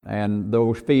and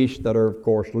those feasts that are, of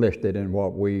course, listed in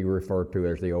what we refer to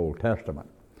as the Old Testament.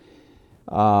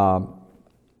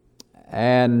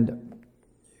 And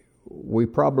we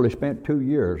probably spent 2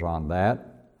 years on that.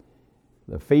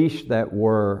 The feasts that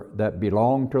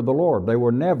belonged to the Lord, they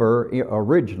were never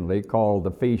originally called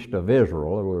the Feast of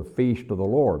Israel. They were the Feast of the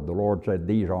Lord. The Lord said,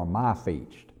 "These are my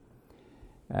feasts,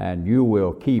 and you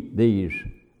will keep these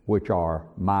which are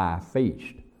my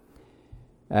feast."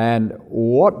 And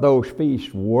what those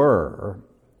feasts were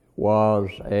was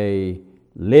a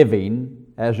living,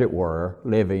 as it were,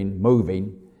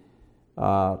 moving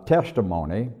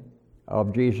testimony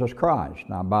of Jesus Christ.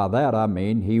 Now, by that I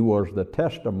mean he was the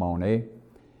testimony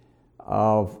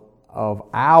of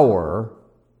our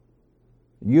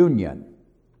union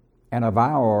and of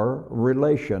our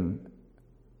relation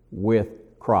with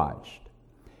Christ.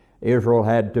 Israel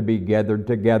had to be gathered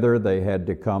together. They had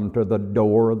to come to the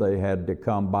door. They had to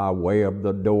come by way of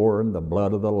the door and the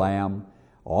blood of the Lamb.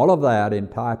 All of that in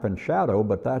type and shadow,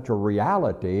 but that's a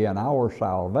reality in our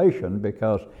salvation,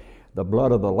 because the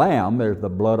blood of the Lamb is the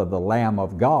blood of the Lamb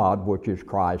of God, which is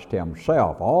Christ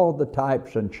himself. All the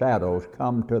types and shadows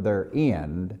come to their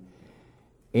end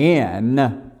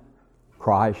in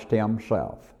Christ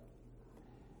himself.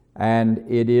 And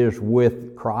it is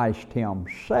with Christ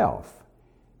himself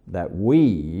that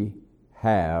we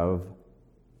have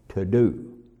to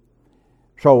do.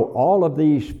 So all of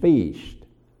these feasts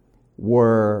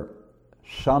were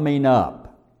summing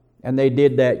up, and they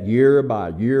did that year by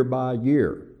year by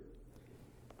year,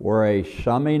 were a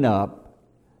summing up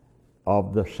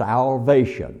of the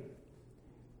salvation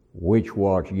which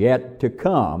was yet to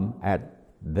come at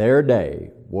their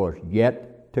day, was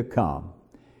yet to come.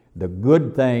 The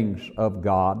good things of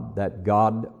God that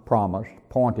God promised,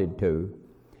 pointed to,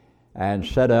 and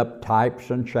set up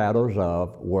types and shadows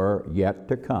of were yet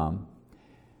to come.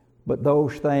 But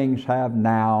those things have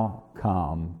now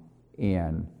come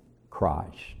in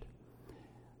Christ.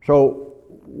 So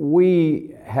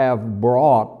we have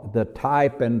brought the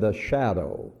type and the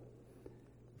shadow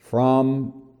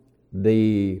from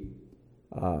the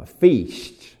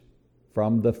feasts,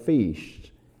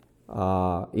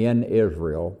 in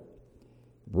Israel,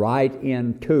 right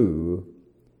into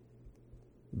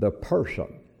the person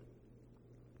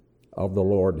of the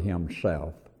Lord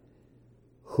himself,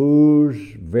 whose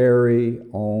very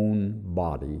own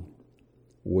body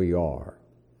we are.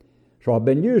 So I've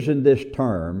been using this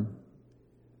term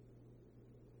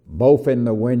both in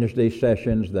the Wednesday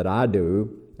sessions that I do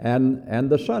and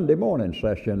the Sunday morning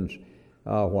sessions.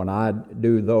 When I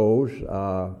do those,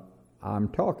 I'm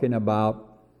talking about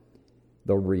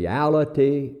the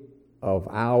reality of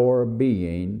our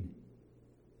being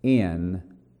in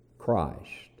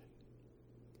Christ.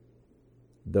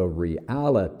 The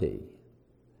reality,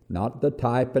 not the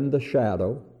type and the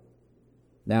shadow.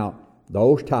 Now,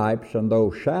 those types and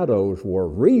those shadows were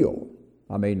real.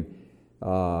 I mean,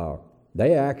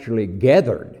 they actually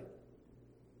gathered.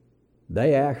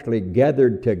 They actually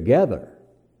gathered together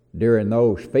during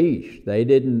those feasts. They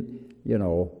didn't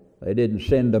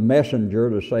send a messenger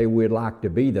to say we'd like to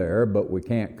be there, but we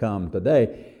can't come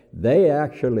today. They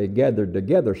actually gathered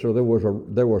together. So there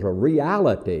was a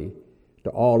reality to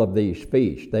all of these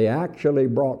feasts. They actually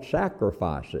brought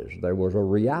sacrifices. There was a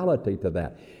reality to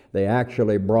that. They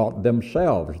actually brought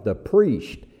themselves. The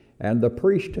priest and the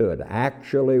priesthood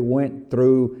actually went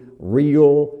through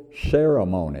real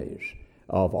ceremonies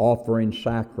of offering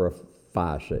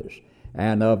sacrifices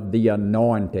and of the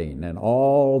anointing and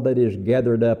all that is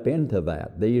gathered up into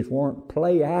that. These weren't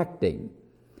play acting.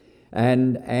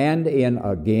 And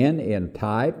in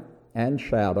type and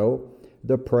shadow,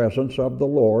 the presence of the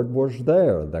Lord was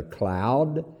there. The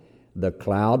cloud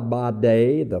by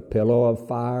day, the pillar of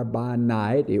fire by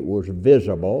night. It was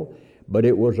visible, but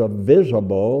it was a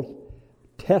visible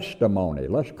testimony.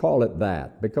 Let's call it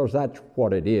that, because that's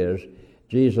what it is.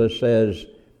 Jesus says,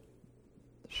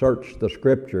 "Search the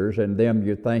Scriptures, in them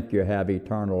you think you have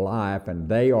eternal life, and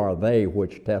they are they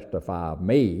which testify of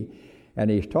me." And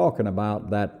he's talking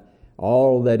about that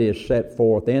all that is set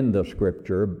forth in the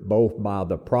Scripture, both by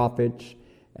the prophets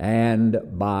and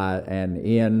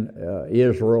in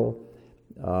Israel,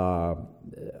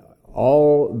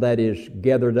 all that is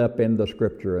gathered up in the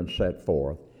Scripture and set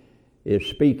forth is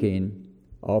speaking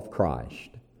of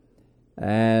Christ.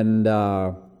 And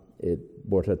it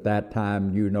was at that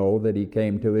time, that he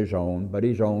came to his own, but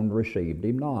his own received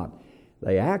him not.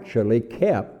 They actually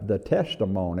kept the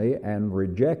testimony and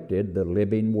rejected the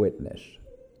living witness.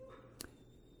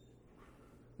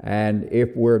 And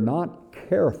if we're not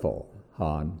careful,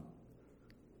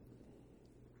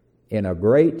 in a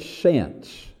great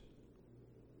sense,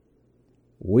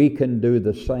 we can do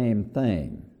the same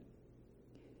thing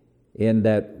in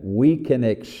that we can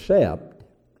accept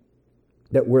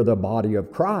that we're the body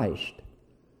of Christ,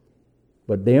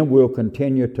 but then we'll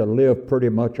continue to live pretty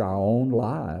much our own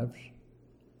lives,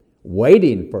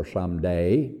 waiting for some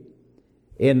day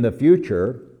in the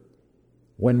future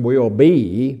when we'll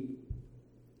be,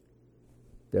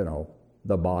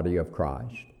 the body of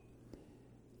Christ.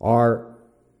 Or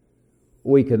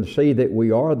we can see that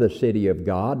we are the city of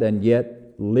God and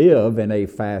yet live in a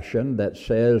fashion that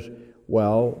says,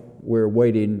 well, we're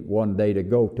waiting one day to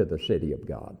go to the city of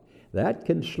God. That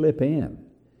can slip in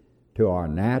to our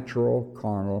natural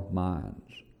carnal minds.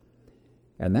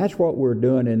 And that's what we're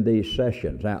doing in these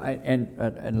sessions. Now,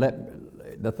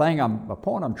 the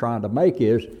point I'm trying to make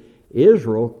is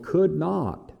Israel could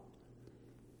not.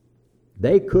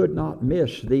 They could not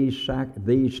miss these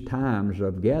times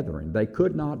of gathering. They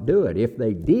could not do it. If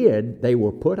they did, they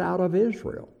were put out of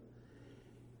Israel.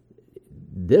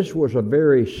 This was a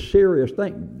very serious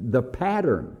thing. The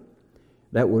pattern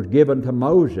that was given to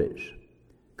Moses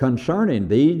concerning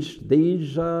these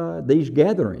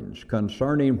gatherings,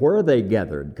 concerning where they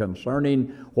gathered, concerning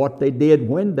what they did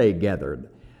when they gathered,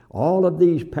 all of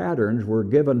these patterns were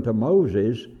given to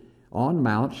Moses on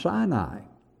Mount Sinai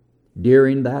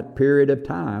during that period of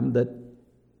time that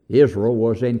Israel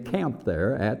was encamped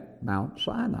there at Mount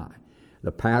Sinai.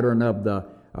 The pattern of the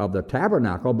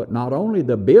tabernacle, but not only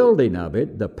the building of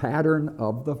it, the pattern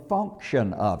of the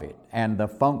function of it, and the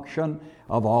function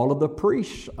of all of the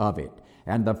priests of it,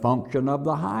 and the function of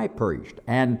the high priest,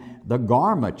 and the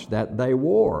garments that they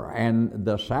wore, and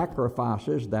the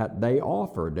sacrifices that they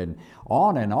offered, and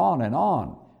on and on and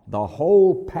on. The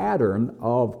whole pattern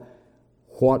of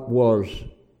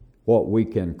what we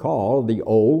can call the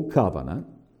Old Covenant,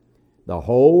 the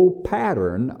whole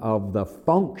pattern of the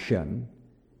function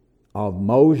of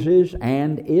Moses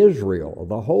and Israel,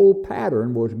 the whole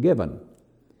pattern was given.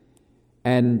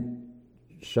 And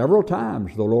several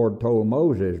times the Lord told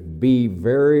Moses, be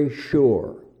very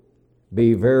sure,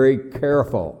 be very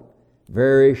careful,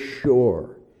 very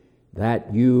sure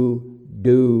that you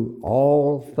do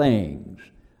all things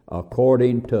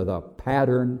according to the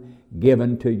pattern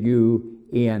given to you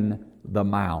in the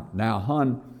mount. Now,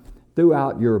 hon,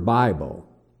 throughout your Bible,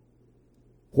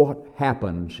 what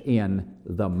happens in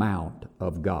the mount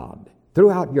of God?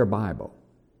 Throughout your Bible,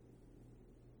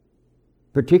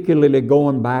 particularly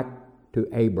going back to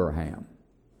Abraham,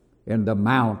 in the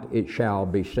mount it shall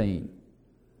be seen.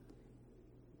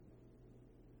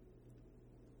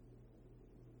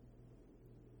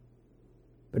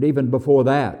 But even before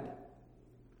that,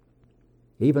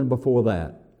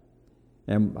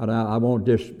 and I won't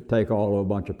just take all of a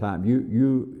bunch of time. You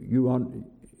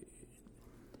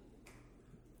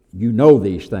know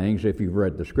these things if you've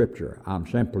read the Scripture. I'm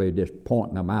simply just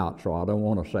pointing them out, so I don't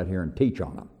want to sit here and teach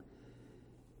on them.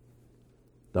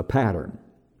 The pattern,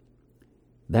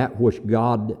 that which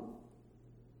God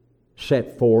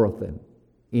set forth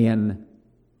in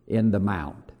the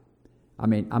mount. I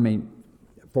mean,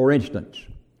 for instance,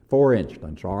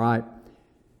 all right,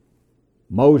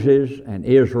 Moses and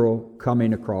Israel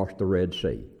coming across the Red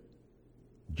Sea,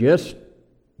 just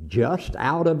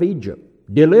out of Egypt,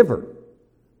 delivered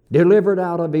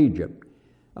out of Egypt.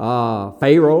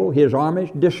 Pharaoh, his armies,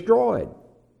 destroyed.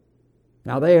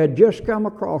 Now they had just come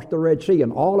across the Red Sea,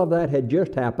 and all of that had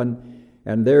just happened,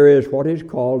 and there is what is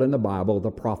called in the Bible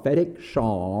the prophetic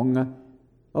song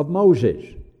of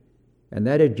Moses, and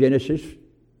that is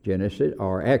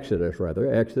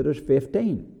Exodus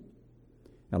 15.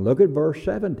 Now look at verse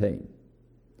 17.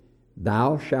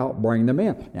 Thou shalt bring them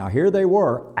in. Now here they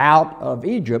were out of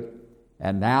Egypt,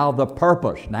 and now the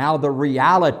purpose, now the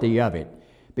reality of it.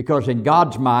 Because in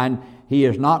God's mind, He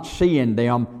is not seeing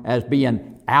them as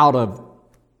being out of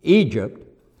Egypt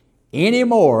any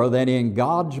more than in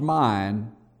God's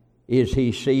mind is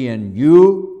He seeing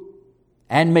you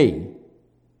and me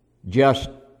just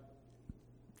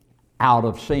out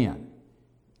of sin,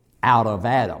 out of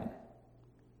Adam.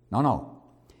 No.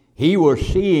 He was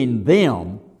seeing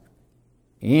them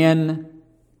in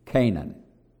Canaan.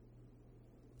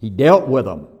 He dealt with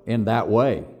them in that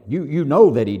way. You know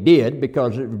that He did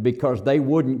because they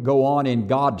wouldn't go on in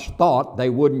God's thought. They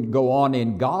wouldn't go on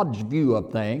in God's view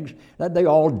of things. That they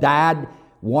all died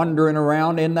wandering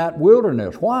around in that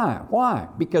wilderness. Why?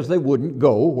 Because they wouldn't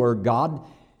go where God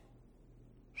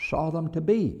saw them to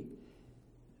be.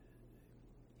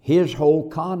 His whole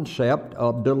concept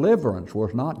of deliverance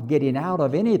was not getting out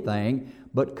of anything,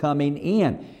 but coming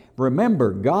in.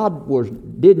 Remember, God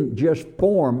didn't just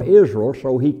form Israel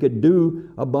so He could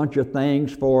do a bunch of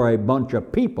things for a bunch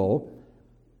of people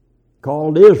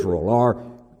called Israel or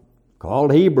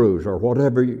called Hebrews or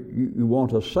whatever you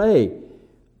want to say.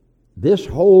 This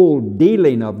whole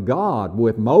dealing of God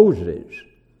with Moses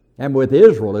and with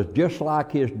Israel is just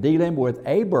like his dealing with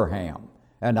Abraham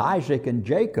and Isaac and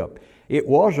Jacob. It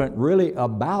wasn't really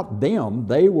about them.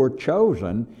 They were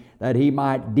chosen that he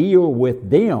might deal with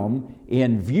them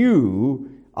in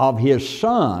view of his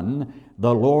Son,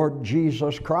 the Lord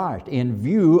Jesus Christ, in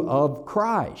view of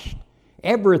Christ.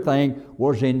 Everything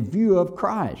was in view of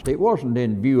Christ. It wasn't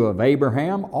in view of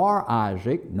Abraham or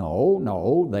Isaac.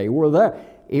 No, they were there.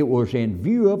 It was in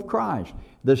view of Christ.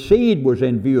 The seed was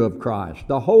in view of Christ.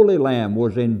 The Holy Lamb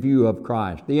was in view of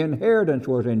Christ. The inheritance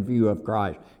was in view of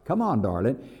Christ. Come on,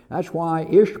 darling. That's why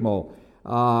Ishmael,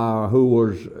 who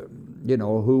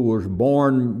was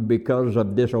born because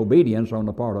of disobedience on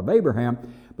the part of Abraham,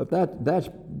 but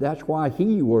that's why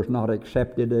he was not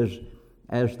accepted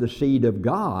as the seed of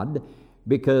God,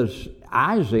 because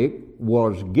Isaac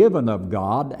was given of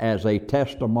God as a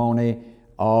testimony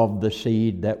of the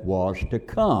seed that was to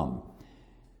come,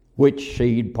 which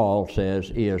seed, Paul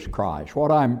says, is Christ.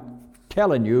 What I'm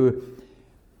telling you,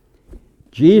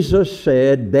 Jesus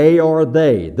said, they are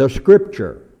they, the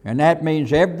Scripture. And that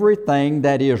means everything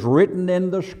that is written in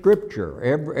the Scripture,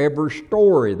 every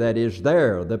story that is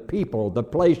there, the people, the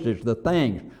places, the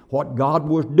things, what God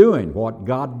was doing, what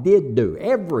God did do,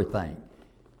 everything.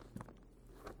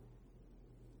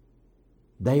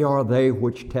 They are they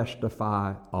which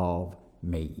testify of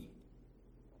me.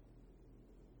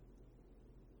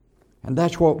 And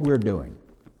that's what we're doing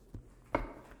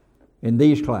in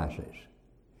these classes.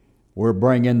 We're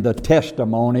bringing the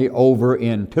testimony over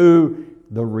into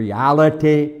the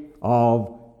reality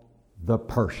of the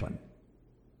person.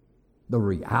 The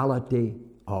reality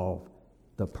of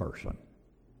the person.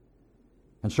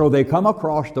 And so they come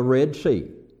across the Red Sea.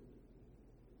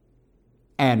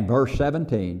 And verse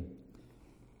 17,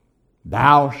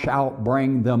 thou shalt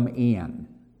bring them in.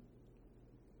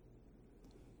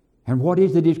 And what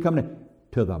is it he's coming to?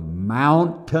 To the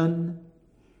mountain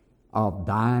of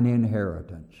thine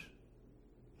inheritance.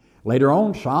 Later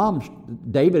on,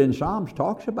 David in Psalms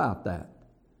talks about that.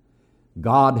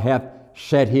 God hath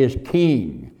set his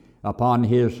king upon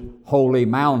his holy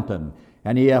mountain,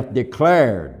 and he hath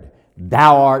declared,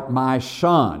 thou art my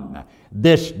son.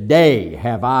 This day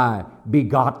have I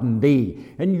begotten thee.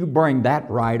 And you bring that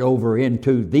right over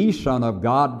into the Son of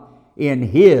God in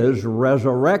his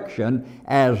resurrection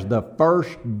as the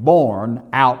firstborn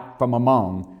out from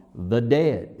among the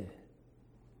dead.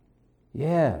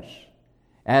 Yes,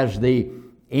 as the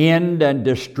end and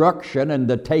destruction and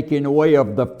the taking away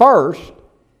of the first,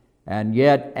 and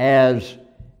yet as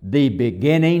the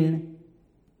beginning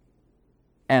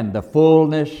and the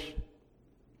fullness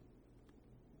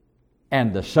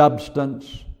and the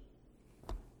substance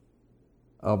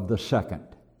of the second,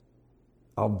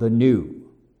 of the new.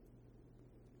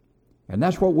 And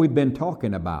that's what we've been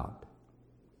talking about.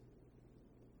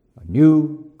 A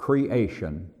new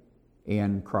creation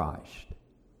in Christ.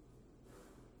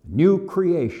 New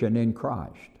creation in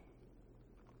Christ.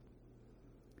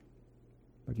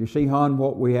 But you see, hon,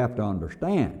 what we have to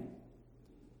understand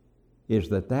is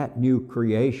that new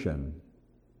creation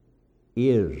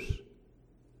is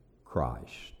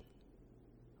Christ.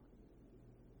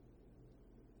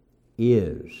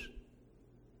 Is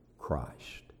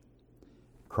Christ.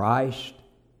 Christ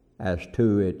as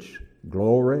to its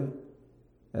glory,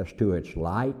 as to its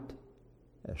light,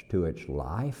 as to its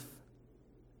life,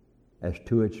 as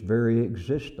to its very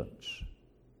existence.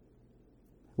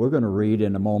 We're going to read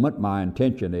in a moment. My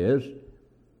intention is,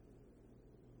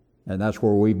 and that's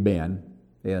where we've been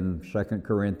in 2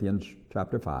 Corinthians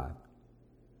chapter 5,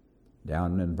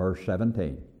 down in verse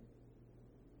 17.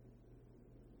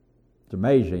 It's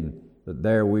amazing that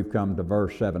there we've come to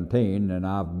verse 17, and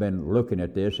I've been looking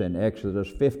at this in Exodus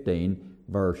 15,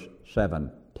 verse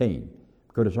 17,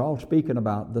 because it's all speaking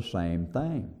about the same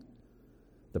thing.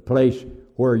 The place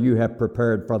where you have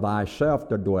prepared for thyself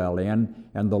to dwell in,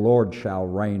 and the Lord shall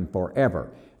reign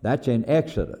forever. That's in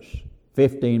Exodus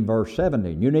 15, verse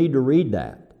 17. You need to read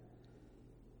that,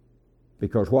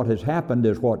 because what has happened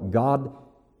is what God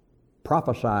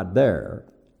prophesied there,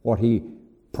 what he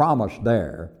promised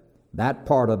there, that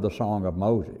part of the Song of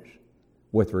Moses,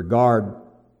 with regard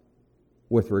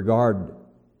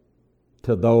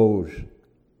to those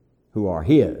who are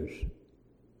his.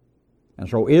 And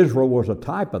so Israel was a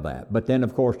type of that. But then,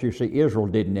 of course, you see, Israel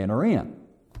didn't enter in.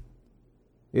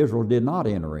 Israel did not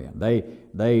enter in.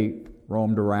 They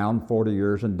roamed around 40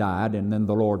 years and died, and then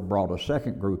the Lord brought a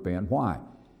second group in. Why?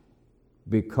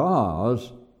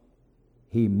 Because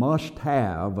he must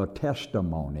have a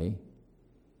testimony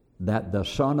that the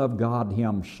Son of God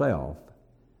himself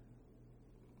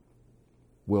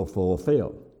will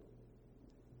fulfill.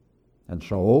 And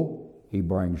so he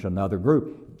brings another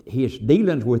group. His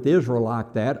dealings with Israel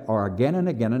like that are again and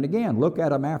again and again. Look at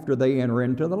them after they enter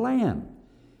into the land.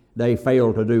 They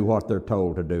fail to do what they're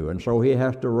told to do. And so he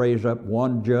has to raise up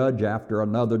one judge after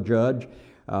another judge.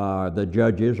 The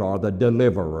judges are the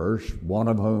deliverers, one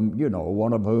of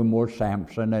whom was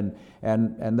Samson,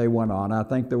 and they went on. I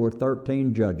think there were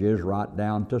 13 judges right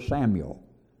down to Samuel,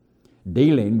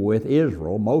 dealing with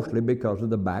Israel, mostly because of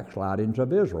the backslidings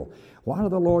of Israel. Why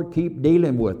does the Lord keep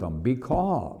dealing with them?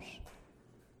 Because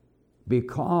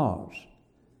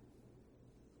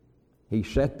he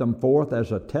set them forth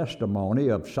as a testimony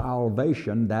of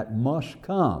salvation that must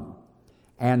come,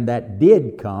 and that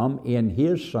did come in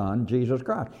his Son, Jesus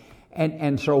Christ.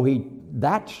 And so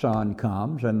that Son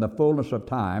comes in the fullness of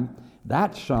time.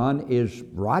 That Son is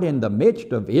right in the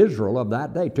midst of Israel of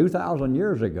that day, 2,000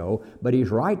 years ago, but he's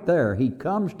right there. He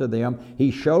comes to them. He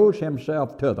shows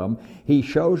himself to them. He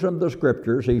shows them the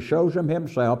Scriptures. He shows them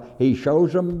himself. He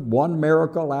shows them one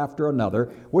miracle after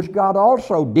another, which God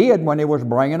also did when he was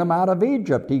bringing them out of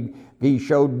Egypt. He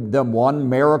showed them one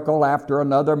miracle after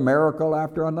another miracle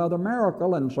after another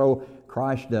miracle, and so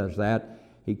Christ does that.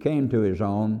 He came to his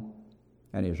own,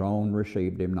 and his own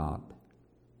received him not.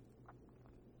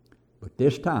 But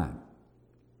this time,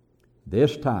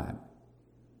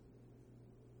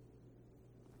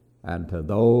 and to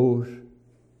those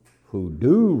who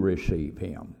do receive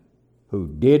him, who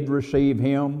did receive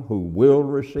him, who will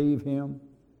receive him,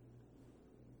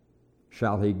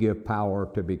 shall he give power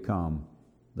to become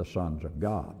the sons of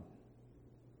God.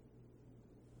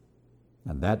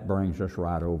 And that brings us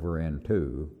right over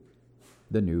into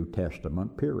the New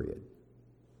Testament period.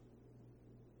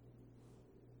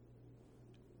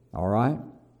 All right?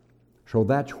 So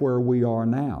that's where we are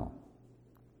now.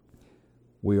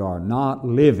 We are not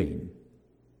living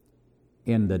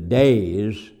in the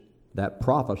days that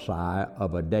prophesy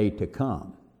of a day to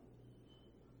come.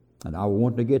 And I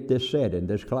want to get this said in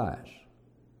this class.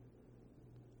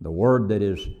 The word that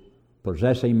is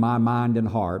possessing my mind and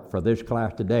heart for this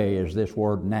class today is this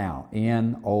word now.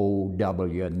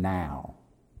 N-O-W, now.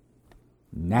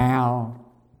 Now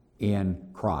in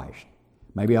Christ.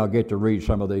 Maybe I'll get to read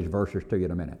some of these verses to you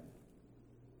in a minute.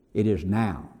 It is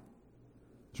now.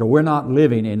 So we're not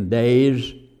living in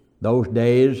days. Those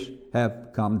days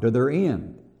have come to their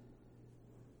end.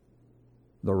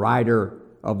 The writer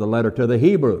of the letter to the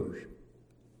Hebrews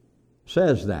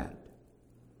says that.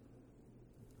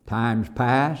 Times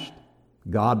past,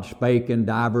 God spake in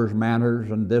divers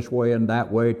manners and this way and that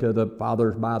way to the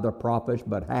fathers by the prophets,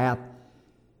 but hath,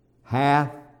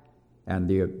 and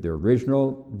the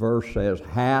original verse says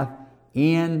hath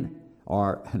in,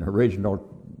 or an original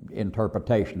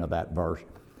interpretation of that verse,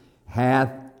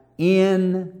 hath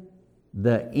in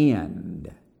the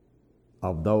end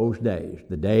of those days,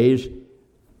 the days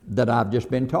that I've just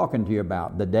been talking to you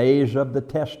about, the days of the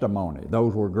testimony.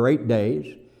 Those were great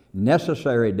days,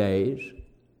 necessary days,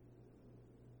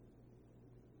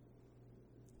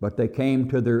 but they came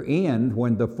to their end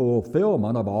when the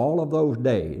fulfillment of all of those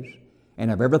days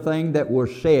and of everything that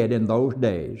was said in those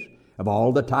days, of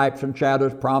all the types and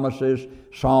shadows, promises,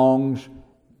 songs,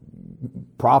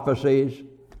 prophecies.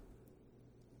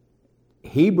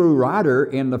 Hebrew writer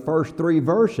in the first three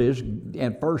verses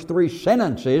and first three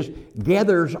sentences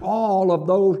gathers all of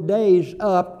those days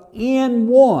up in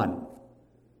one.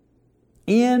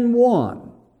 In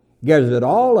one. Gathers it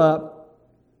all up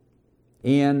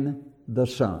in the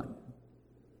Son.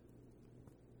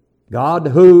 God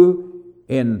who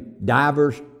in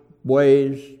divers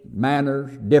ways,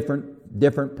 manners,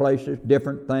 different places,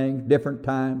 different things, different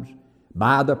times,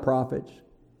 by the prophets,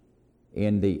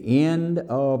 in the end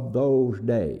of those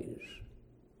days,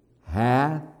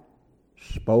 hath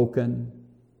spoken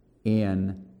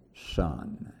in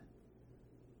Son.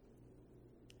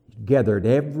 Gathered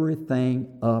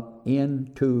everything up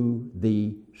into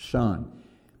the Son.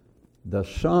 The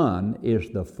Son is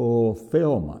the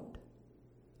fulfillment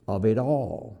of it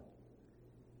all.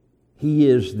 He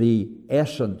is the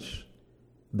essence,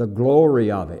 the glory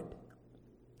of it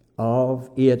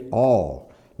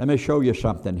all. Let me show you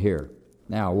something here.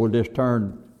 Now, we'll just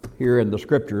turn here in the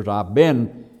Scriptures. I've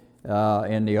been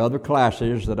in the other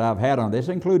classes that I've had on this,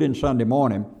 including Sunday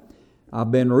morning,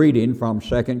 I've been reading from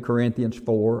 2 Corinthians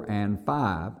 4 and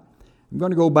 5. I'm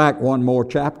going to go back one more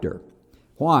chapter.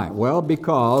 Why? Well,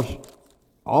 because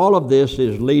all of this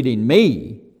is leading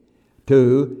me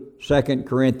to 2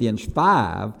 Corinthians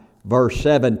 5, verse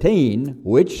 17,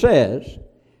 which says,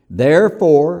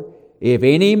 therefore, if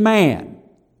any man,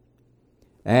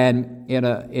 and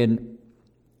in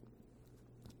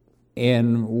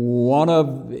one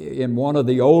of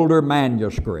the older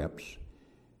manuscripts,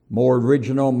 more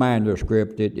original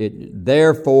manuscript,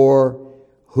 therefore,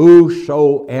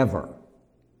 whosoever.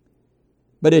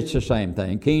 But it's the same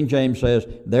thing. King James says,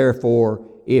 therefore,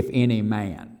 if any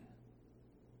man.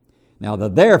 Now, the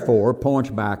therefore points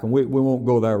back, and we won't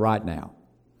go there right now.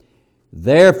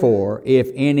 Therefore,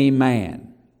 if any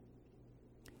man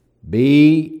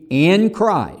be in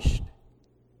Christ,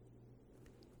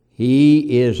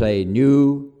 he is a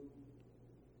new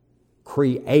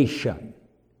creation.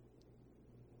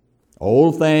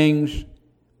 Old things,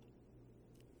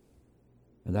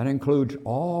 and that includes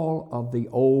all of the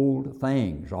old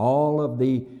things, all of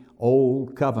the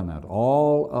old covenant,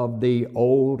 all of the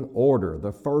old order,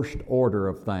 the first order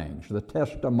of things, the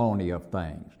testimony of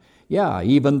things. Yeah,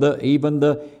 even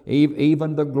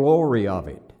the glory of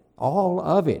it, all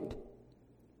of it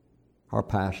are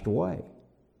passed away.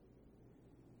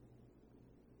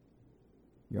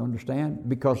 You understand?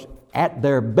 Because at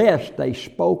their best they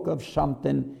spoke of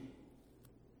something.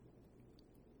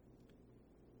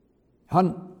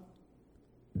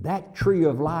 That tree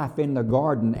of life in the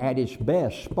garden at its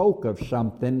best spoke of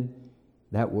something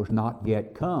that was not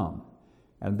yet come.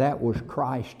 And that was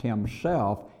Christ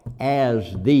himself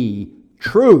as the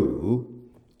true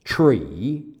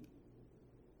tree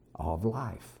of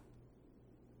life.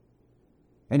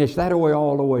 And it's that way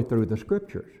all the way through the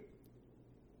Scriptures.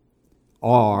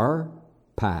 Are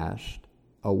passed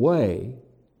away.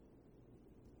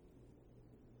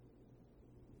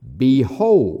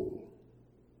 Behold.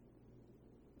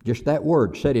 Just that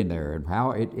word sitting there, and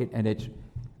how it's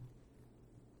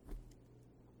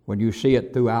when you see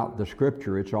it throughout the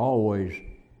Scripture, it's always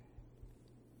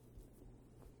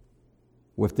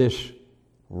with this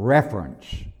reference: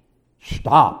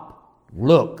 stop,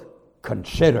 look,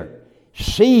 consider,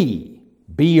 see,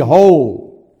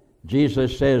 behold.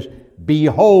 Jesus says,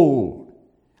 behold,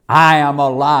 I am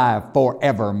alive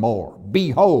forevermore.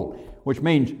 Behold, which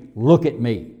means look at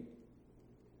me.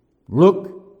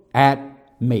 Look at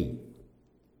me.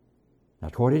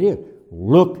 That's what it is.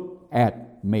 Look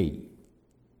at me.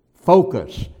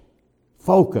 Focus.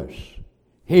 Focus.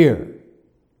 Here.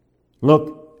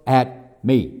 Look at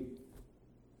me.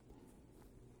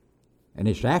 And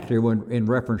it's actually in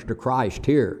reference to Christ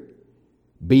here.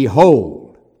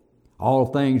 Behold, all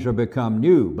things are become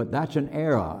new. But that's an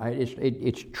error.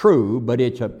 It's true, but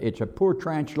it's a poor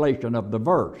translation of the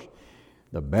verse.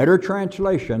 The better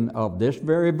translation of this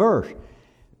very verse,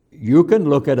 you can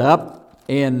look it up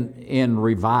in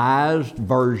revised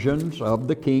versions of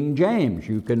the King James.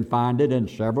 You can find it in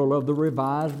several of the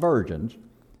revised versions.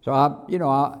 So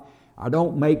I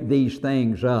don't make these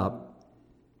things up.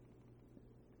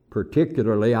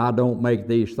 Particularly, I don't make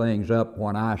these things up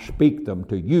when I speak them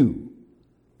to you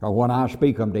or when I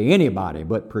speak them to anybody,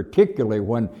 but particularly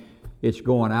when it's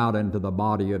going out into the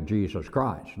body of Jesus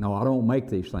Christ. No, I don't make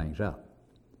these things up.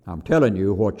 I'm telling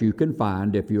you what you can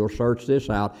find if you'll search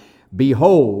this out.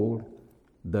 Behold,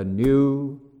 the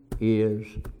new is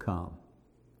come.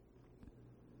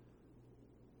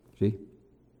 See?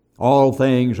 All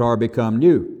things are become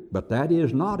new. But that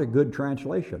is not a good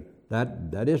translation.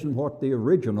 That isn't what the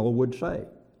original would say.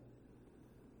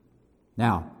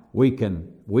 Now, we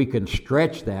can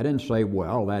stretch that and say,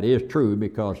 well, that is true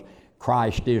because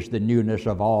Christ is the newness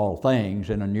of all things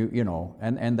in a new,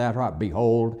 and that's right.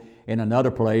 Behold, in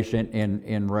another place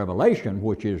in Revelation,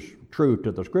 which is true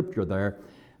to the Scripture there,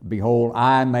 behold,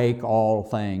 I make all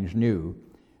things new.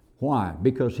 Why?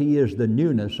 Because he is the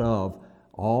newness of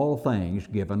all things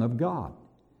given of God.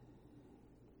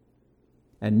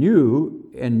 And new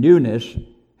and newness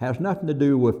has nothing to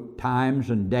do with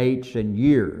times and dates and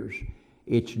years.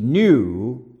 It's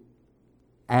new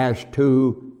as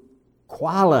to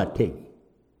quality.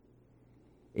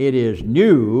 It is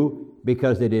new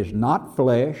because it is not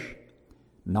flesh,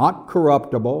 not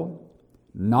corruptible,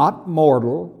 not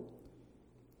mortal,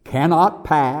 cannot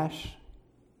pass,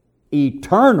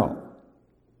 eternal.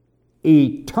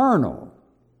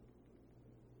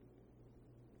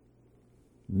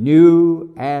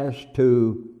 New as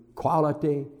to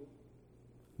quality,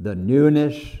 the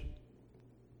newness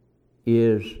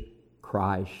is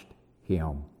Christ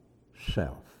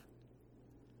himself.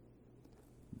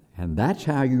 And that's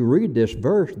how you read this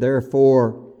verse.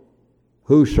 Therefore,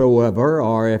 whosoever,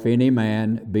 or if any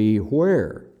man be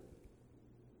where?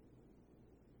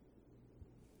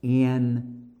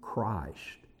 In Christ.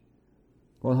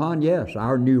 Well, hon, yes,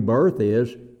 our new birth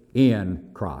is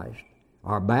in Christ.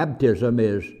 Our baptism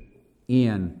is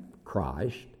in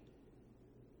Christ.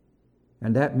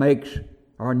 And that makes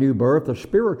our new birth a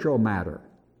spiritual matter.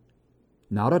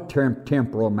 Not a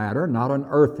temporal matter, not an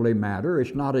earthly matter.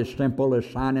 It's not as simple as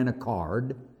signing a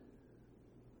card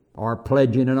or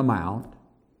pledging an amount.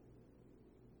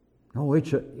 No,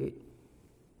 it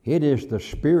is the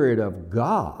Spirit of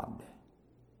God,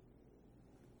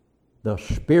 the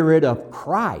Spirit of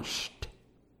Christ.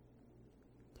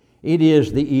 It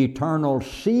is the eternal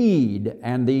seed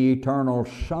and the eternal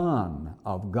Son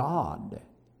of God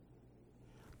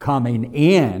coming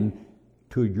in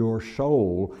to your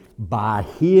soul by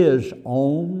His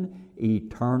own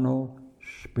eternal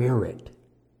Spirit.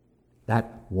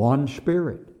 That one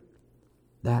Spirit.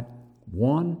 That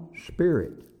one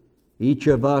Spirit. Each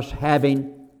of us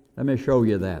having, let me show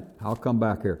you that. I'll come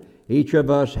back here. Each of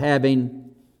us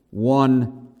having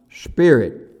one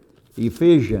Spirit.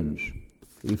 Ephesians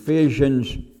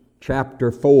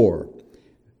chapter 4.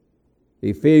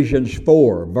 Ephesians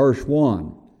 4, verse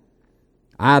 1.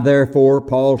 I therefore,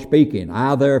 Paul speaking,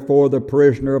 I therefore, the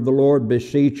prisoner of the Lord,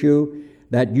 beseech you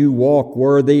that you walk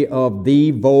worthy of the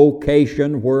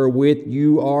vocation wherewith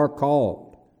you are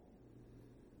called.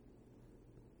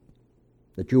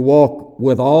 That you walk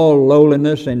with all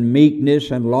lowliness and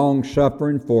meekness and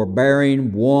long-suffering,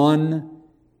 forbearing one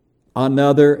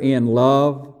another in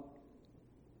love,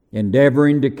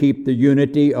 endeavoring to keep the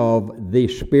unity of the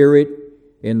Spirit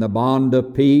in the bond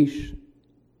of peace.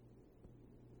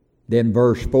 Then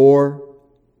verse 4,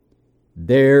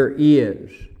 there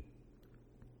is.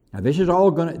 Now this is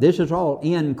all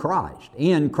in Christ.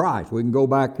 In Christ. We can go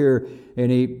back here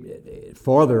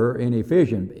further in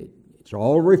Ephesians. It's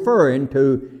all referring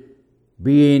to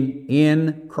being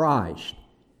in Christ.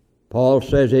 Paul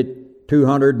says it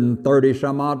 230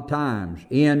 some odd times.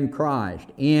 In Christ.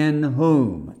 In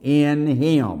whom? In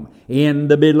Him. In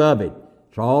the Beloved.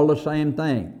 It's all the same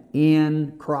thing.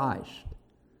 In Christ.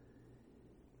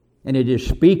 And it is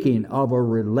speaking of a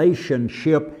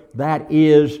relationship that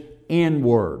is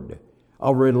inward,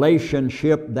 a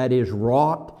relationship that is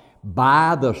wrought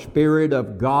by the Spirit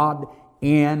of God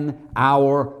in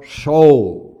our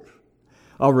souls,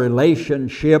 a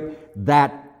relationship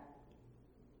that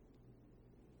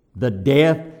the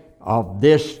death of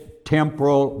this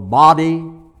temporal body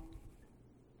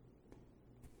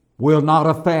will not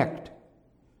affect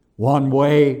one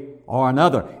way or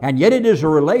another. And yet it is a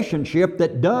relationship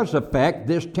that does affect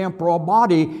this temporal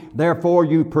body. Therefore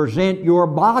you present your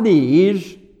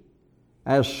bodies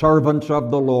as servants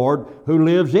of the Lord who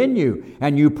lives in you.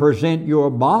 And you present your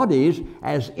bodies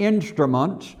as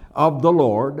instruments of the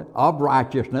Lord of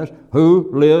righteousness who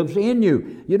lives in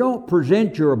you. You don't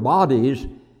present your bodies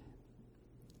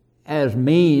as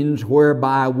means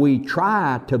whereby we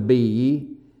try to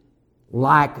be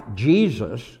like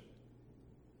Jesus,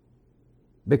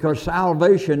 because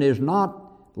salvation is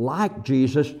not like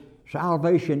Jesus.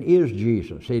 Salvation is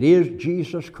Jesus. It is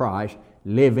Jesus Christ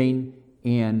living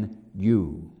in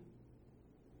you.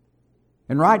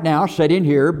 And right now, sitting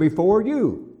here before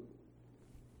you,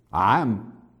 I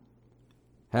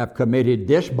have committed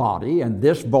this body and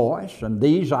this voice and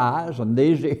these eyes and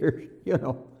these ears,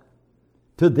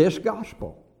 to this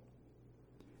gospel.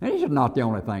 And this is not the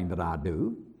only thing that I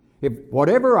do. If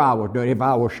whatever I was doing, if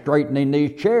I was straightening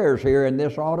these chairs here in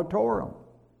this auditorium,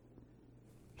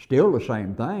 still the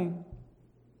same thing.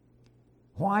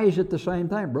 Why is it the same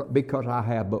thing? Because I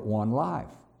have but one life.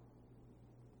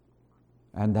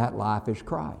 And that life is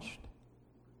Christ.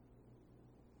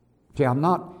 See, I'm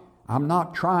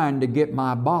not trying to get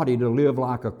my body to live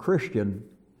like a Christian.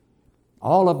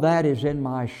 All of that is in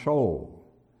my soul,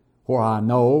 where I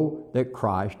know that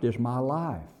Christ is my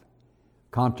life.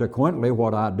 Consequently,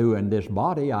 what I do in this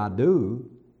body, I do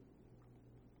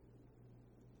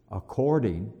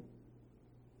according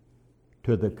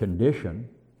to the condition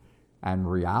and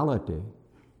reality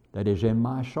that is in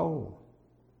my soul.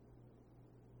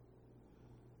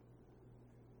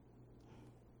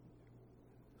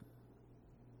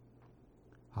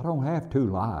 I don't have two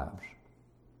lives.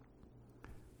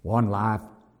 One life,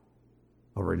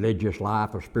 a religious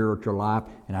life, a spiritual life,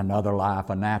 and another life,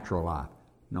 a natural life.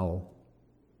 No,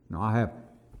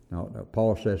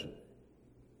 Paul says,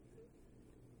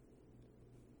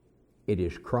 it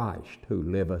is Christ who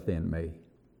liveth in me.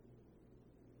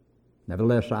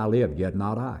 Nevertheless I live, yet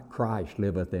not I. Christ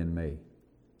liveth in me.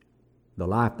 The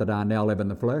life that I now live in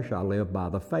the flesh, I live by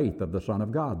the faith of the Son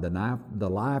of God. The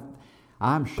life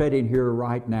I'm sitting here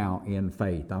right now in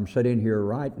faith. I'm sitting here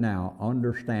right now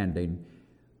understanding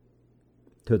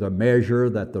to the measure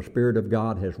that the Spirit of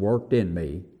God has worked in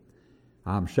me.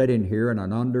 I'm sitting here in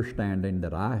an understanding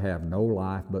that I have no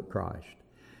life but Christ.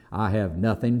 I have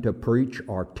nothing to preach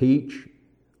or teach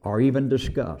or even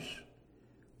discuss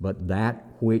but that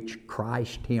which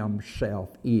Christ Himself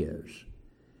is.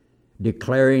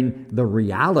 Declaring the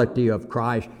reality of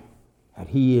Christ, that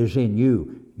He is in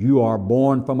you. You are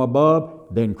born from above,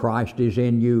 then Christ is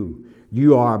in you.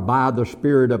 You are by the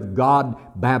Spirit of God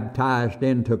baptized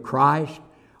into Christ.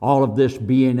 All of this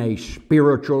being a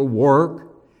spiritual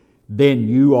work. Then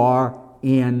you are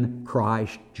in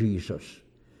Christ Jesus.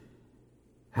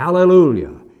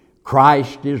 Hallelujah.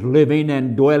 Christ is living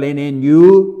and dwelling in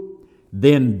you.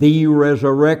 Then the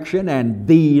resurrection and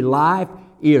the life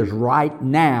is right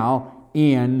now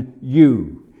in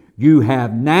you. You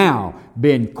have now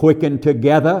been quickened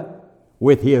together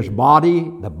with His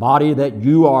body, the body that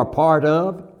you are part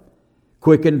of,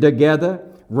 quickened together,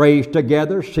 raised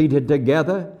together, seated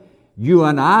together, you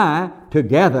and I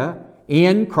together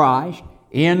in Christ,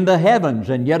 in the heavens.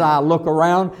 And yet I look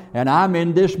around and I'm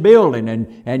in this building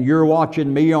and you're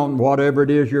watching me on whatever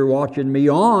it is you're watching me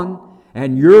on,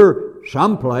 and you're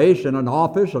someplace in an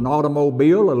office, an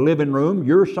automobile, a living room,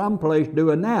 you're someplace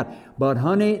doing that. But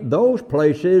honey, those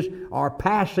places are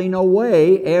passing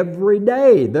away every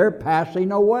day. They're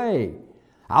passing away.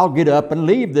 I'll get up and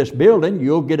leave this building.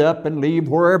 You'll get up and leave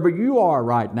wherever you are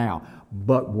right now.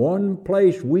 But one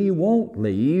place we won't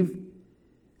leave,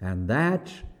 and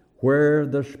that's where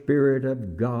the Spirit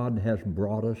of God has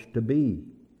brought us to be.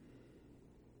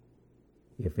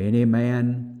 If any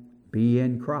man be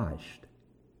in Christ,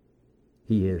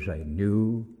 he is a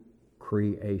new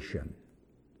creation.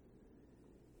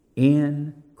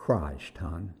 In Christ,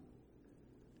 hon.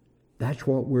 That's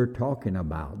what we're talking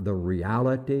about, the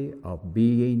reality of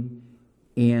being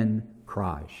in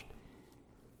Christ.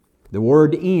 The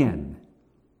word in,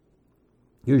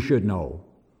 you should know,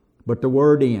 but the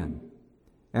word in,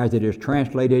 as it is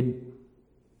translated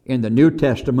in the New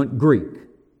Testament Greek,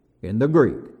 in the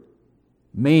Greek,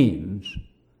 means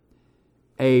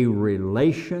a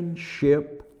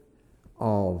relationship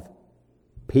of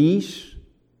peace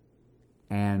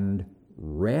and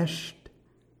rest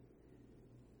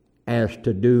as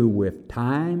to do with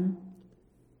time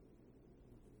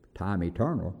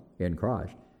eternal in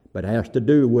Christ, but has to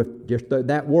do with just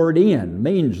that word in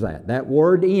means that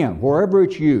word in, wherever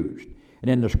it's used. And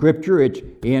in the Scripture, it's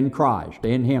in Christ,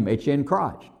 in Him, it's in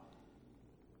Christ.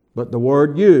 But the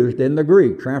word used in the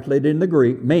Greek, translated in the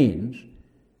Greek, means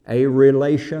a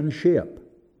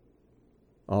relationship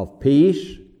of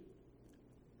peace,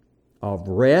 of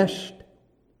rest.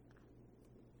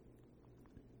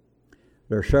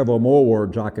 There are several more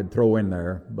words I could throw in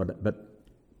there, but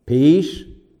peace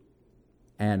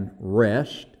and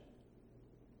rest.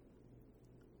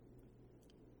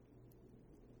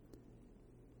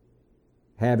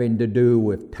 Having to do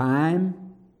with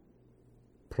time,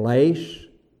 place,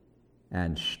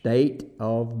 and state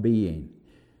of being.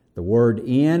 The word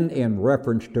in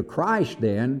reference to Christ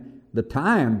then, the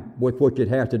time with which it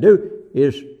has to do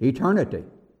is eternity.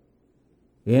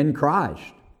 In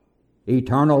Christ,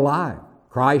 eternal life.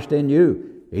 Christ in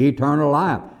you, eternal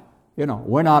life. You know,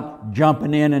 we're not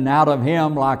jumping in and out of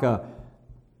Him like a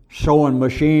sewing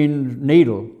machine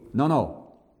needle.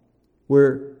 No.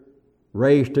 We're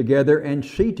raised together and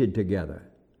seated together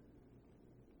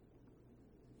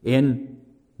in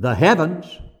the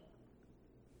heavens.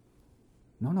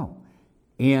 No.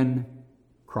 In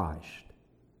Christ.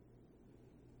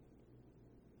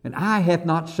 And eye hath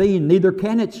not seen, neither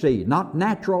can it see. Not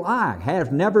natural eye.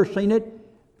 Has never seen it.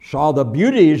 Saw the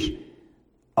beauties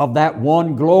of that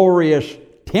one glorious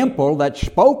temple that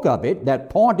spoke of it, that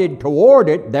pointed toward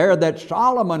it, there that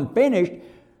Solomon finished,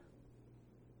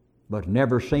 but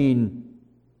never seen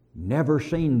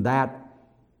that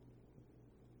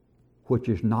which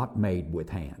is not made with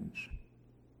hands.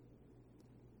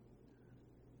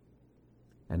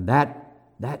 And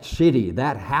that city,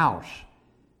 that house,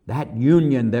 that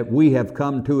union that we have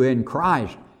come to in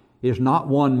Christ is not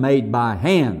one made by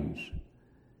hands,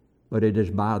 but it is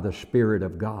by the Spirit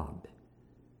of God.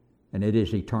 And it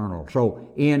is eternal. So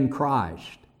in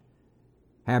Christ,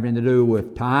 having to do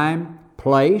with time,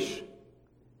 place,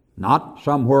 not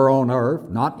somewhere on earth,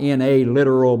 not in a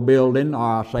literal building, or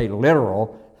I say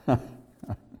literal,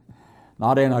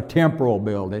 not in a temporal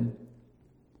building,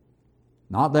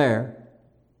 not there,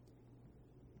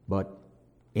 but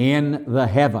in the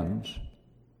heavens.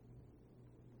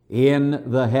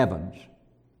 In the heavens.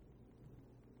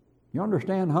 You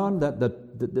understand, hon, that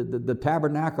the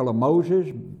tabernacle of Moses,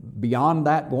 beyond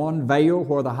that one veil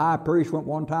where the high priest went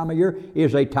one time a year,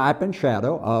 is a type and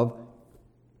shadow of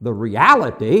the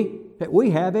reality that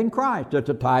we have in Christ. It's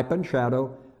a type and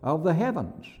shadow of the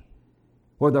heavens,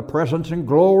 where the presence and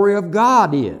glory of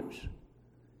God is.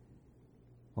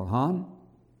 Well, hon,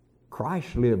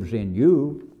 Christ lives in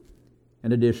you,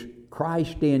 and it is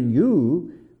Christ in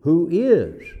you who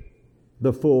is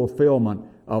the fulfillment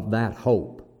of that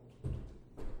hope.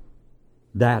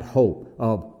 That hope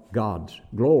of God's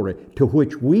glory, to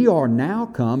which we are now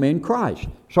come in Christ.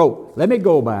 So let me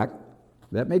go back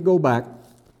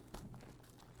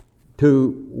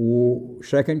to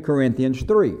 2 Corinthians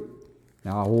 3.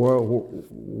 Now,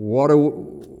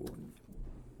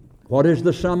 what is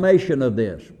the summation of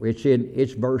this?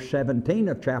 It's verse 17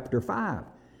 of chapter 5.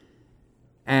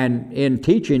 And in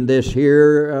teaching this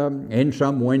here, in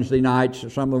some Wednesday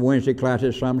nights, some of the Wednesday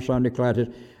classes, some Sunday classes,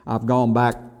 I've gone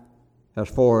back as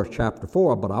far as chapter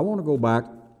 4, but I want to go back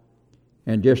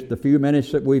in just the few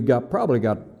minutes that we've got, probably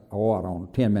got,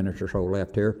 10 minutes or so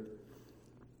left here,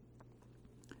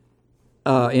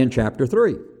 in chapter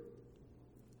 3.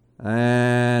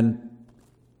 And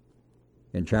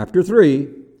in chapter 3,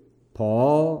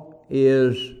 Paul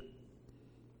is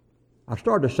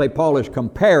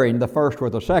comparing the first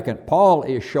with the second. Paul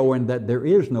is showing that there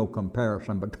is no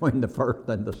comparison between the first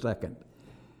and the second.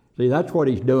 See, that's what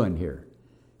he's doing here.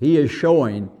 He is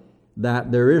showing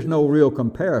that there is no real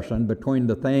comparison between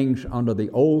the things under the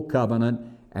old covenant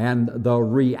and the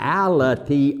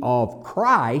reality of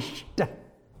Christ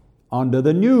under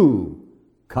the new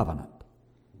covenant.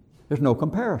 There's no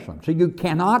comparison. So you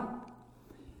can't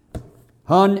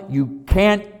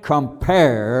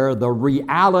compare the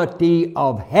reality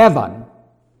of heaven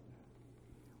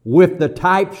with the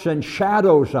types and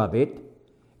shadows of it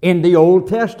in the Old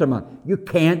Testament. You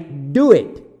can't do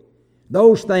it.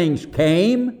 Those things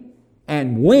came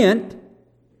and went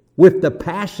with the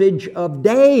passage of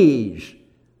days,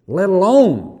 let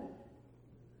alone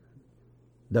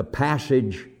the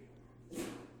passage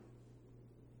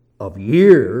of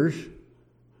years,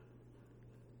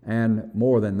 and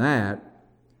more than that,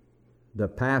 the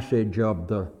passage of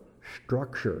the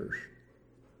structures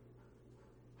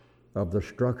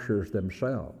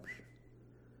themselves,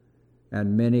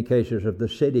 and many cases of the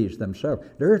cities themselves.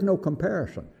 There is no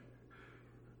comparison.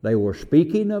 They were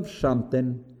speaking of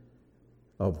something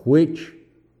of which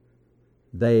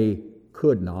they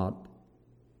could not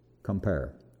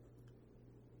compare.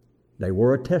 They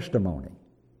were a testimony.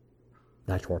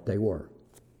 That's what they were.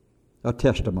 A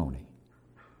testimony.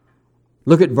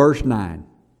 Look at verse 9.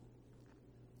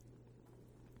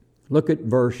 Look at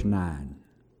verse 9.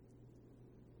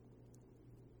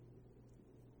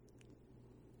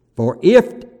 For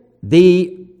if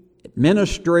the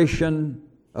administration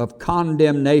of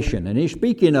condemnation, and he's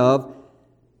speaking of,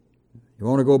 you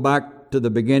want to go back to the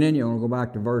beginning, you want to go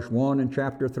back to verse 1 in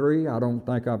chapter 3? I don't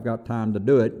think I've got time to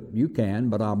do it. You can,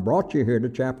 but I brought you here to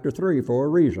chapter 3 for a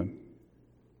reason.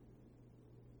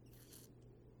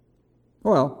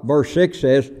 Well, verse 6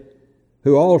 says,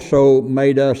 who also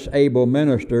made us able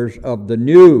ministers of the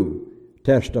New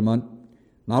Testament,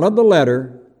 not of the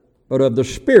letter, but of the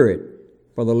Spirit.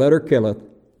 For the letter killeth,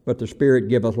 but the Spirit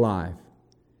giveth life.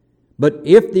 But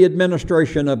if the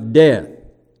administration of death,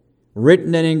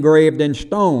 written and engraved in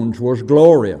stones, was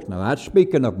glorious. Now that's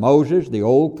speaking of Moses, the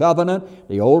Old Covenant,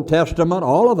 the Old Testament,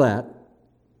 all of that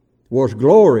was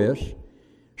glorious,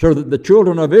 so that the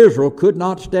children of Israel could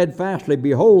not steadfastly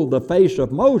behold the face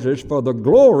of Moses for the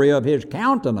glory of his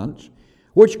countenance,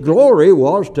 which glory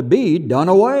was to be done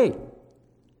away.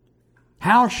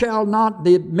 How shall not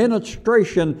the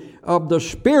administration of the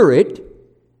Spirit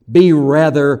be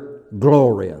rather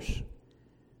glorious?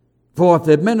 For if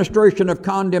the administration of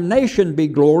condemnation be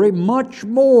glory, much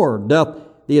more doth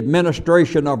the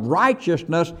administration of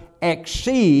righteousness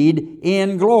exceed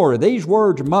in glory. These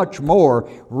words, much more,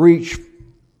 reach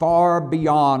far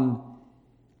beyond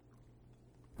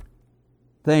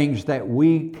things that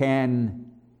we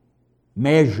can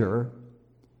measure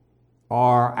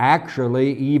or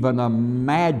actually even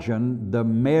imagine the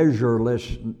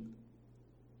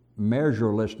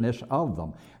measurelessness of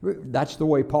them. That's the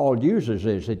way Paul uses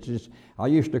this. It's just, I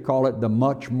used to call it the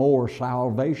much more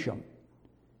salvation.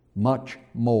 Much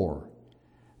more.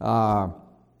 I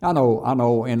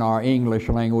know in our English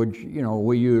language,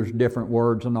 we use different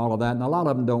words and all of that, and a lot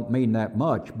of them don't mean that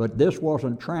much, but this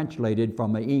wasn't translated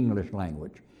from the English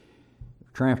language.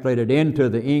 Translated into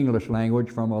the English language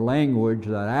from a language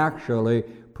that actually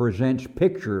presents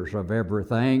pictures of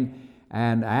everything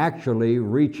and actually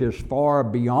reaches far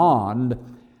beyond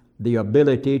the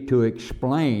ability to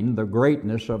explain the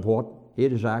greatness of what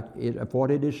it is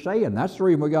saying. That's the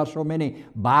reason we got so many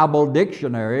Bible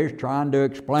dictionaries trying to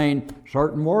explain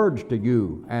certain words to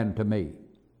you and to me.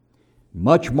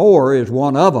 Much more is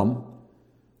one of them,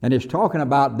 and it's talking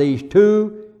about these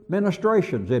two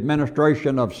ministrations, the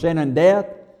administration of sin and death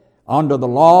under the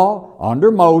law,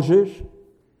 under Moses,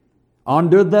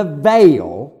 under the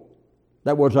veil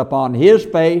that was upon his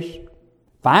face,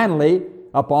 finally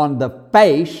upon the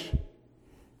face,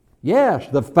 yes,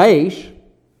 the face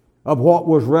of what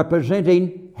was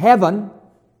representing heaven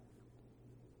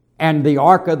and the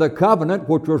Ark of the Covenant,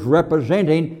 which was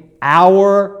representing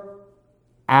our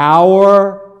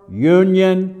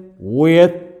union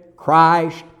with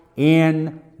Christ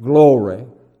in glory.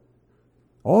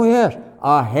 Oh yes,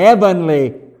 a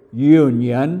heavenly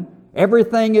union.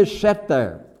 Everything is set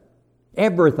there.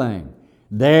 Everything.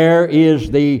 There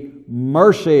is the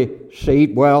mercy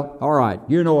seat. Well, all right,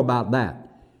 you know about that.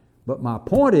 But my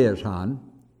point is, hon,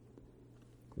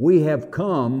 we have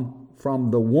come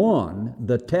from the one,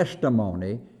 the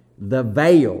testimony, the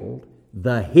veiled,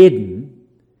 the hidden,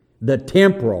 the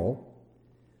temporal,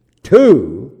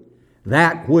 to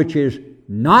that which is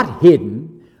not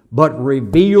hidden, but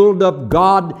revealed of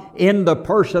God in the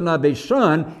person of His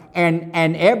Son,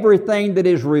 and everything that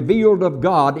is revealed of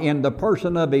God in the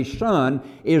person of His Son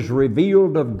is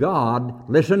revealed of God,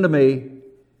 listen to me,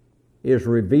 is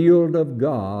revealed of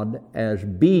God as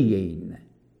being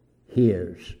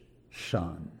His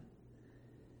Son.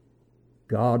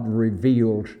 God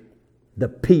reveals the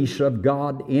peace of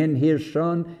God in His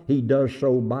Son. He does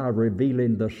so by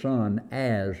revealing the Son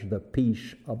as the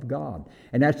peace of God.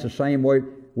 And that's the same way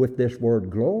with this word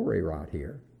glory right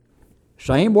here.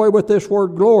 Same way with this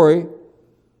word glory.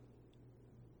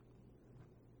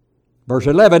 Verse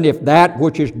 11, if that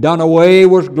which is done away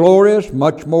was glorious,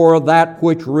 much more that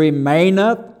which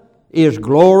remaineth is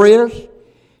glorious,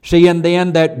 seeing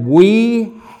then that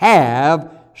we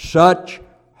have such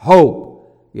hope.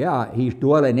 Yeah, He's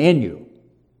dwelling in you.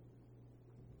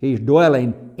 He's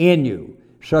dwelling in you.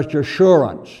 Such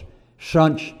assurance,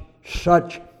 such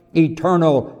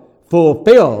eternal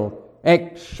fulfilled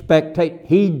expectation.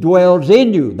 He dwells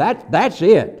in you. That's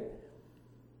it.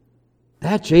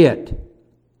 That's it.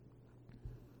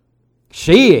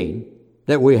 Seeing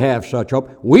that we have such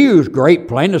hope, we use great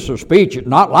plainness of speech,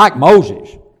 not like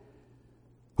Moses,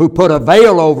 who put a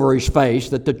veil over his face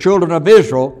that the children of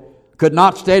Israel could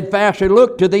not steadfastly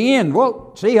look to the end.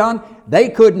 Well, see, hon, they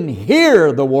couldn't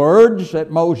hear the words that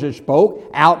Moses spoke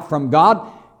out from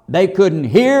God. They couldn't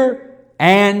hear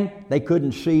and they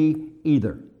couldn't see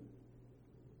either.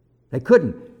 They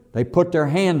couldn't. They put their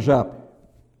hands up,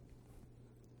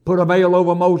 put a veil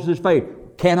over Moses' face,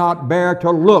 cannot bear to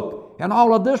look. And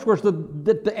all of this was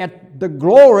at the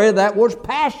glory that was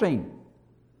passing.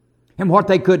 And what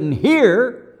they couldn't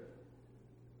hear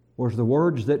was the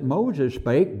words that Moses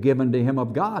spake, given to him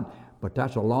of God. But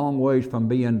that's a long ways from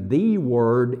being the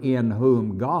Word in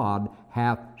whom God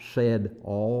hath said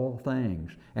all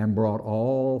things, and brought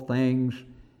all things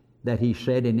that He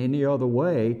said in any other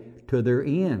way to their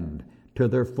end, to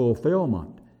their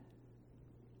fulfillment,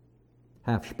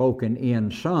 hath spoken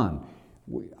in Son.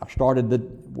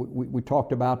 We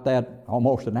talked about that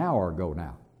almost an hour ago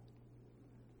now.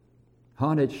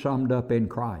 Hon, it's summed up in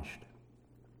Christ.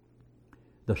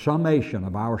 The summation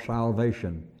of our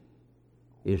salvation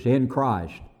is in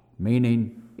Christ,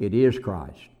 meaning it is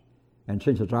Christ. And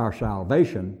since it's our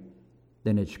salvation,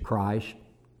 then it's Christ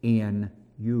in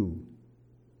you.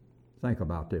 Think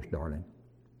about this, darling.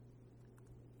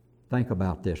 Think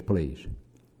about this, please.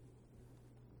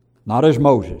 Not as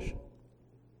Moses,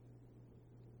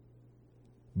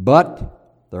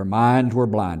 but their minds were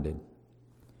blinded.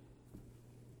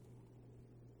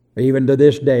 Even to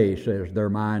this day, says, their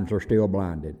minds are still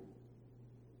blinded.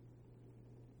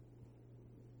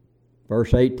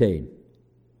 Verse 18.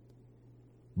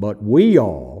 But we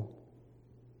all,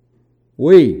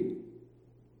 with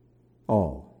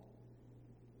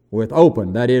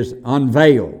open, that is,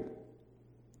 unveiled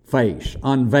face,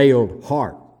 unveiled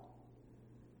heart.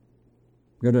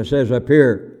 Because it says up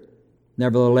here,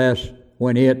 nevertheless,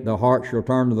 when the heart shall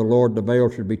turn to the Lord, the veil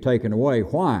should be taken away.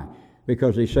 Why?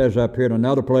 Because he says up here in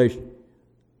another place,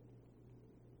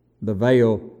 the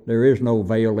veil, there is no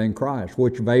veil in Christ.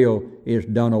 Which veil is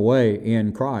done away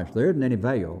in Christ? There isn't any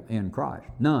veil in Christ.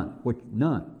 None.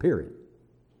 None, period.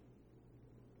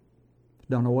 It's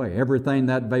done away. Everything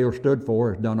that veil stood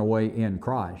for is done away in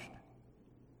Christ.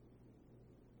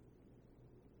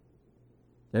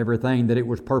 Everything that it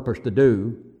was purposed to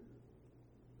do,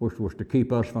 which was to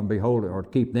keep us from beholding, or to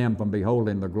keep them from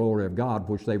beholding the glory of God,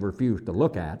 which they refused to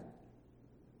look at,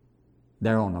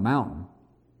 there on the mountain,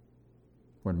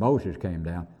 when Moses came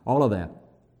down, all of that.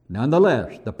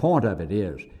 Nonetheless, the point of it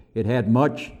is, it had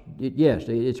much,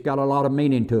 it's got a lot of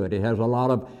meaning to it. It has a lot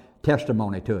of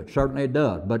testimony to it. Certainly it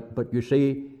does. But you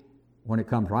see, when it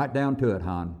comes right down to it,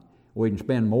 hon, we can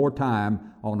spend more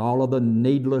time on all of the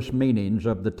needless meanings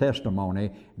of the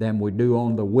testimony than we do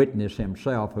on the witness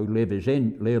himself who lives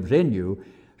in you.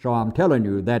 So I'm telling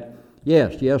you that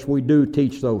yes, we do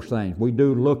teach those things. We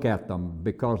do look at them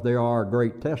because they are a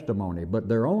great testimony, but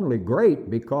they're only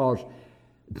great because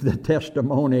the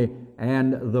testimony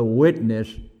and the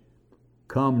witness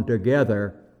come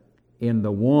together in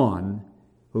the one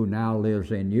who now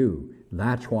lives in you.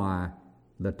 That's why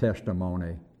the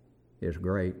testimony is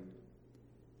great.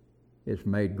 It's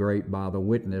made great by the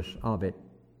witness of it,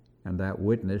 and that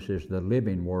witness is the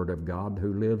living Word of God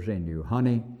who lives in you.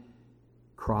 Honey,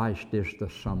 Christ is the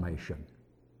summation.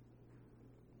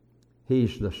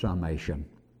 He's the summation.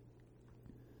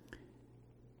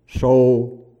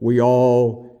 So we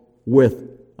all, with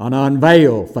an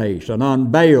unveiled face, an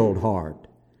unveiled heart,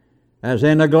 as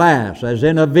in a glass, as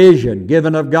in a vision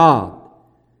given of God,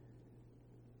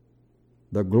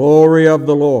 the glory of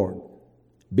the Lord,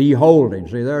 beholding.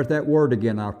 See, there's that word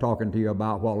again I was talking to you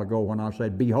about a while ago when I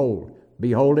said behold.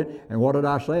 Behold it. And what did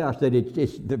I say? I said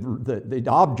it's the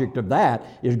object of that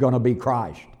is going to be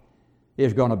Christ.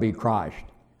 Is going to be Christ.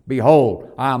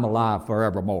 Behold, I am alive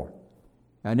forevermore.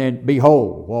 And then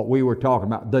behold, what we were talking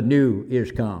about, the new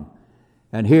is come.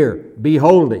 And here,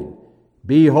 beholding.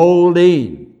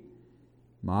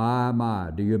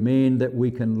 My, do you mean that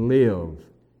we can live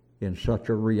in such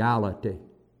a reality?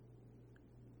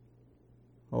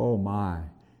 Oh my.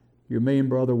 You mean,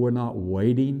 brother, we're not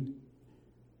waiting?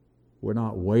 We're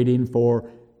not waiting for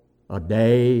a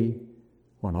day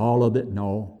when all of it,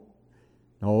 no.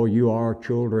 No, you are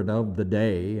children of the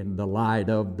day, and the light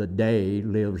of the day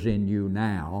lives in you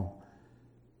now.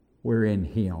 We're in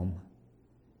Him.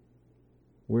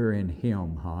 We're in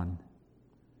Him, hon.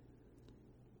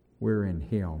 We're in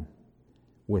Him.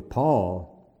 With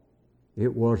Paul,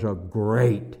 it was a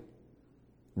great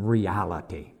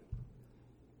reality.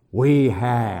 We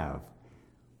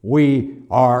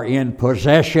are in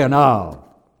possession of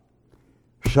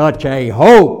such a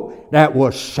hope that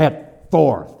was set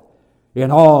forth in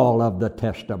all of the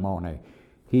testimony.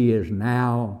 He is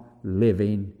now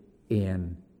living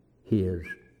in His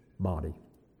body.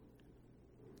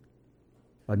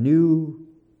 A new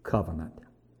covenant.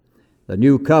 The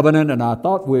new covenant, and I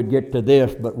thought we'd get to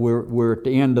this, but we're at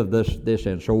the end of this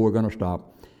end, so we're going to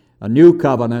stop. A new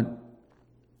covenant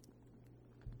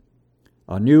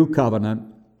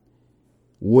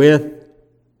with,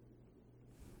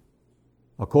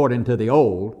 according to the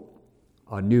old,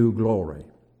 a new glory.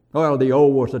 Well, the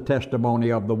old was the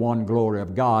testimony of the one glory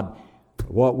of God.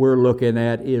 What we're looking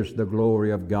at is the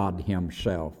glory of God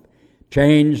Himself,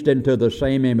 changed into the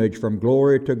same image from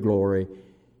glory to glory,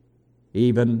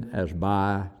 even as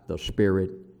by the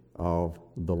Spirit of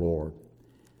the Lord.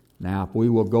 Now, if we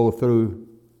will go through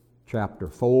chapter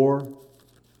 4,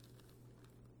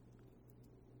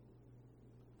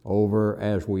 over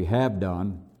as we have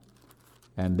done,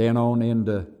 and then on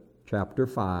into chapter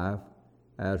 5,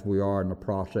 as we are in the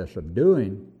process of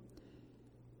doing,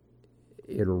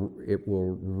 it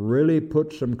will really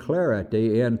put some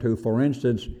clarity into, for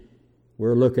instance,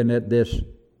 we're looking at this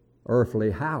earthly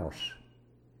house.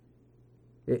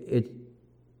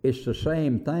 It's the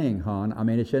same thing, hon. I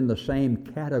mean, it's in the same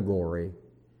category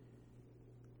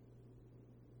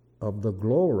of the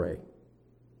glory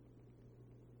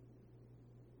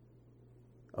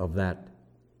of that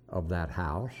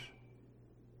house,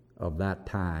 of that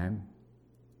time,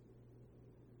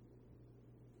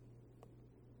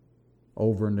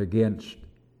 over and against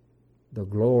the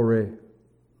glory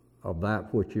of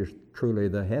that which is truly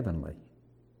the heavenly.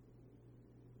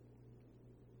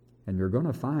 And you're going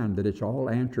to find that it's all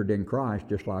answered in Christ,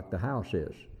 just like the house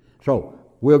is. So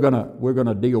we're going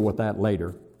to deal with that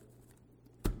later,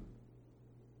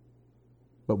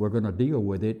 but we're going to deal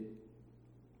with it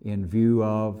in view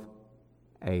of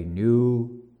a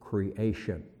new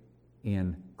creation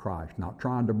in Christ. Not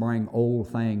trying to bring old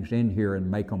things in here and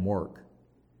make them work.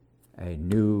 A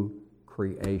new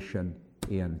creation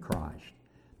in Christ.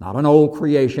 Not an old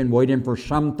creation waiting for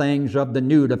some things of the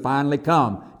new to finally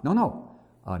come. No.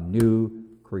 A new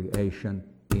creation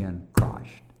in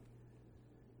Christ.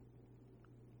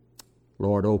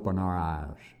 Lord, open our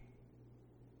eyes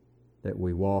that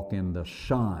we walk in the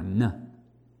sun,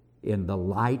 in the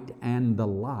light and the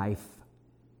life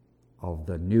of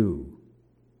the new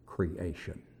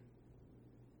creation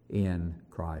in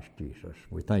Christ Jesus.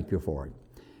 We thank you for it.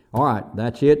 All right,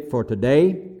 that's it for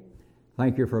today.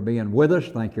 Thank you for being with us.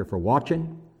 Thank you for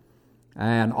watching.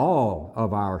 And all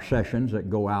of our sessions that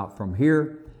go out from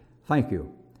here, thank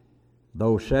you.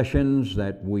 Those sessions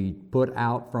that we put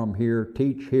out from here,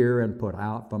 teach here and put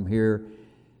out from here,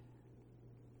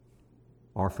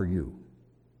 are for you.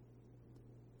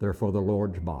 They're for the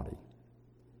Lord's body,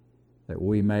 that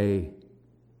we may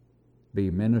be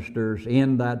ministers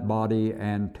in that body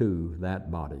and to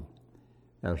that body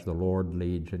as the Lord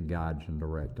leads and guides and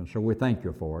directs. And so we thank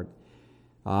you for it.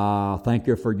 Thank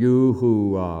you for you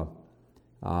who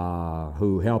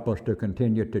help us to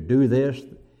continue to do this,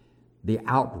 the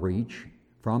outreach,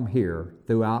 from here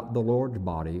throughout the Lord's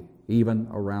body, even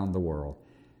around the world.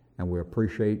 And we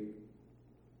appreciate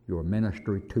your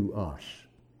ministry to us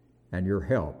and your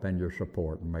help and your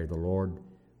support. And may the Lord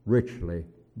richly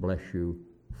bless you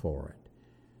for it.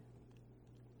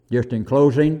 Just in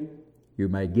closing, you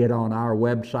may get on our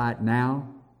website now,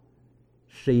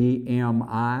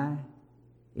 cmintl.net.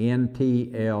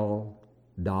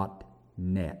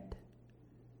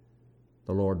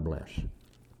 The Lord bless.